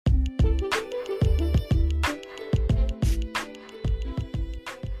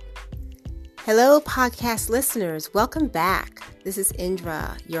Hello, podcast listeners. Welcome back. This is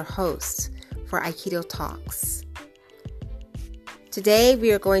Indra, your host for Aikido Talks. Today,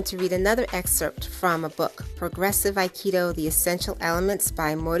 we are going to read another excerpt from a book, Progressive Aikido, The Essential Elements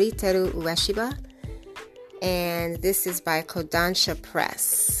by Moriteru Ueshiba. And this is by Kodansha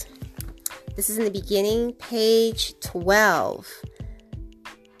Press. This is in the beginning, page 12.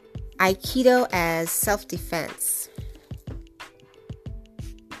 Aikido as self-defense.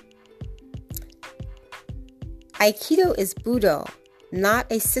 Aikido is Budo,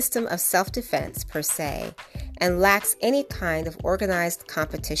 not a system of self-defense per se, and lacks any kind of organized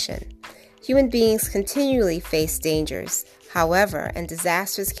competition. Human beings continually face dangers, however, and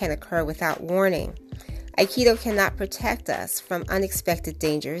disasters can occur without warning. Aikido cannot protect us from unexpected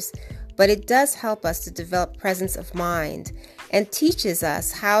dangers, but it does help us to develop presence of mind and teaches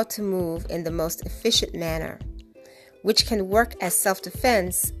us how to move in the most efficient manner, which can work as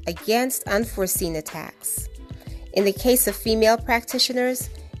self-defense against unforeseen attacks. In the case of female practitioners,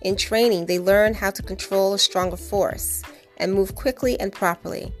 in training they learn how to control a stronger force and move quickly and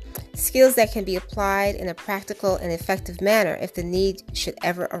properly, skills that can be applied in a practical and effective manner if the need should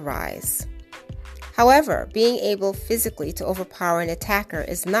ever arise. However, being able physically to overpower an attacker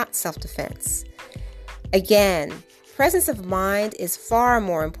is not self-defense. Again, presence of mind is far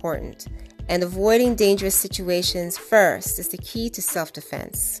more important, and avoiding dangerous situations first is the key to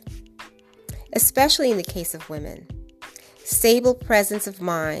self-defense. Especially in the case of women. Stable presence of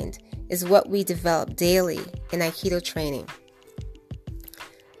mind is what we develop daily in Aikido training.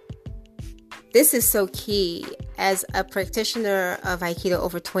 This is so key. As a practitioner of Aikido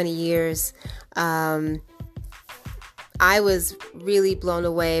over 20 years, I was really blown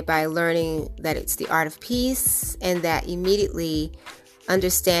away by learning that it's the art of peace, and that immediately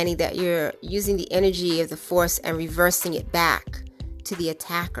understanding that you're using the energy of the force and reversing it back to the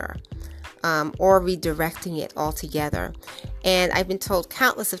attacker. Or redirecting it altogether. And I've been told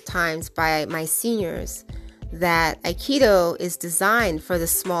countless of times by my seniors that Aikido is designed for the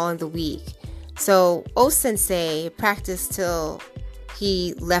small and the weak. So O-sensei practiced till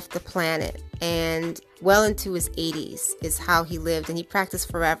he left the planet, and well into his 80s is how he lived, and he practiced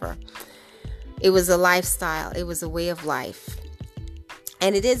forever. It was a lifestyle. It was a way of life.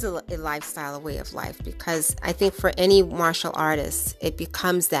 And it is a lifestyle, a way of life, because I think for any martial artist, it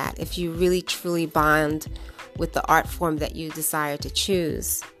becomes that if you really truly bond with the art form that you desire to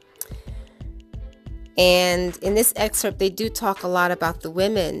choose. And in this excerpt, they do talk a lot about the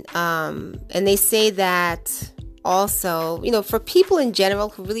women. And they say that also, for people in general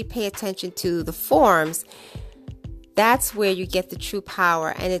who really pay attention to the forms, that's where you get the true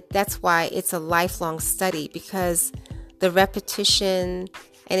power. And that's why it's a lifelong study, because the repetition,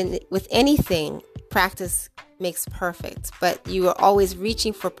 and with anything, practice makes perfect. But you are always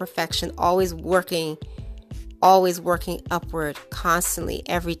reaching for perfection, always working upward constantly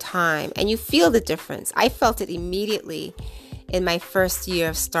every time. And you feel the difference. I felt it immediately in my first year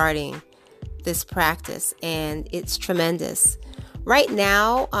of starting this practice, and it's tremendous. Right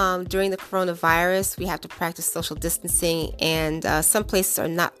now, during the coronavirus, we have to practice social distancing, and some places are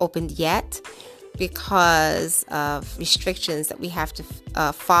not opened yet because of restrictions that we have to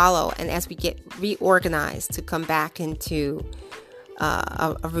follow, and as we get reorganized to come back into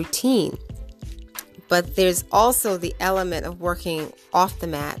a routine. But there's also the element of working off the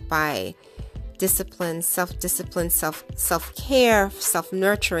mat by discipline, self-care,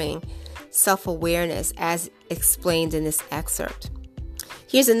 self-nurturing, self-awareness, as explained in this excerpt.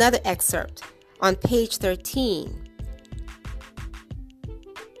 Here's another excerpt on page 13.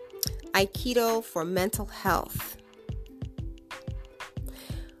 Aikido for mental health.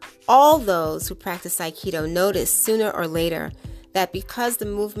 All those who practice Aikido notice sooner or later that because the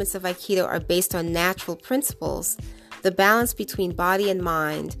movements of Aikido are based on natural principles, the balance between body and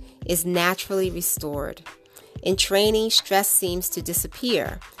mind is naturally restored. In training, stress seems to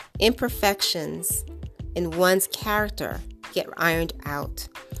disappear. Imperfections in one's character get ironed out.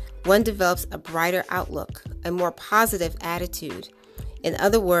 One develops a brighter outlook, a more positive attitude. In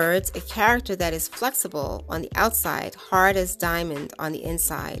other words, a character that is flexible on the outside, hard as diamond on the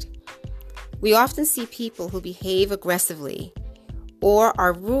inside. We often see people who behave aggressively or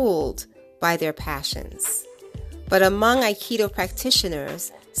are ruled by their passions. But among Aikido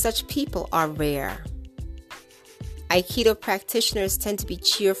practitioners, such people are rare. Aikido practitioners tend to be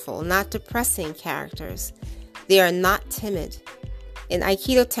cheerful, not depressing characters. They are not timid. In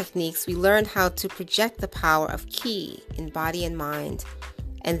Aikido techniques, we learn how to project the power of Ki in body and mind,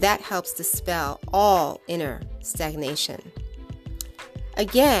 and that helps dispel all inner stagnation.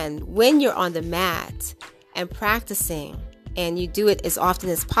 Again, when you're on the mat and practicing, and you do it as often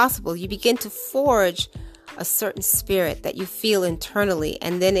as possible, you begin to forge a certain spirit that you feel internally,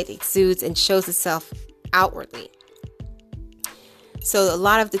 and then it exudes and shows itself outwardly. So a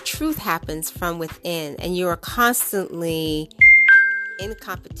lot of the truth happens from within, and you are constantly in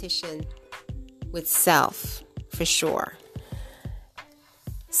competition with self, for sure.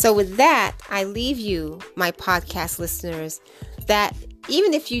 So with that, I leave you, my podcast listeners, that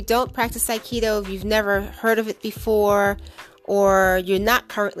even if you don't practice Aikido, if you've never heard of it before, or you're not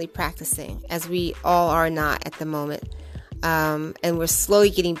currently practicing, as we all are not at the moment, and we're slowly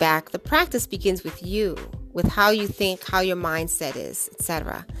getting back, the practice begins with you, with how you think, how your mindset is,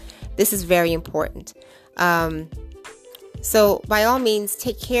 etc. This is very important. So by all means,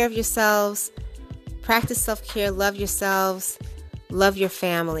 take care of yourselves, practice self-care, love yourselves, love your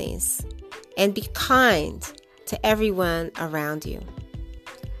families, and be kind to everyone around you.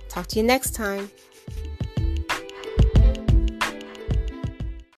 Talk to you next time.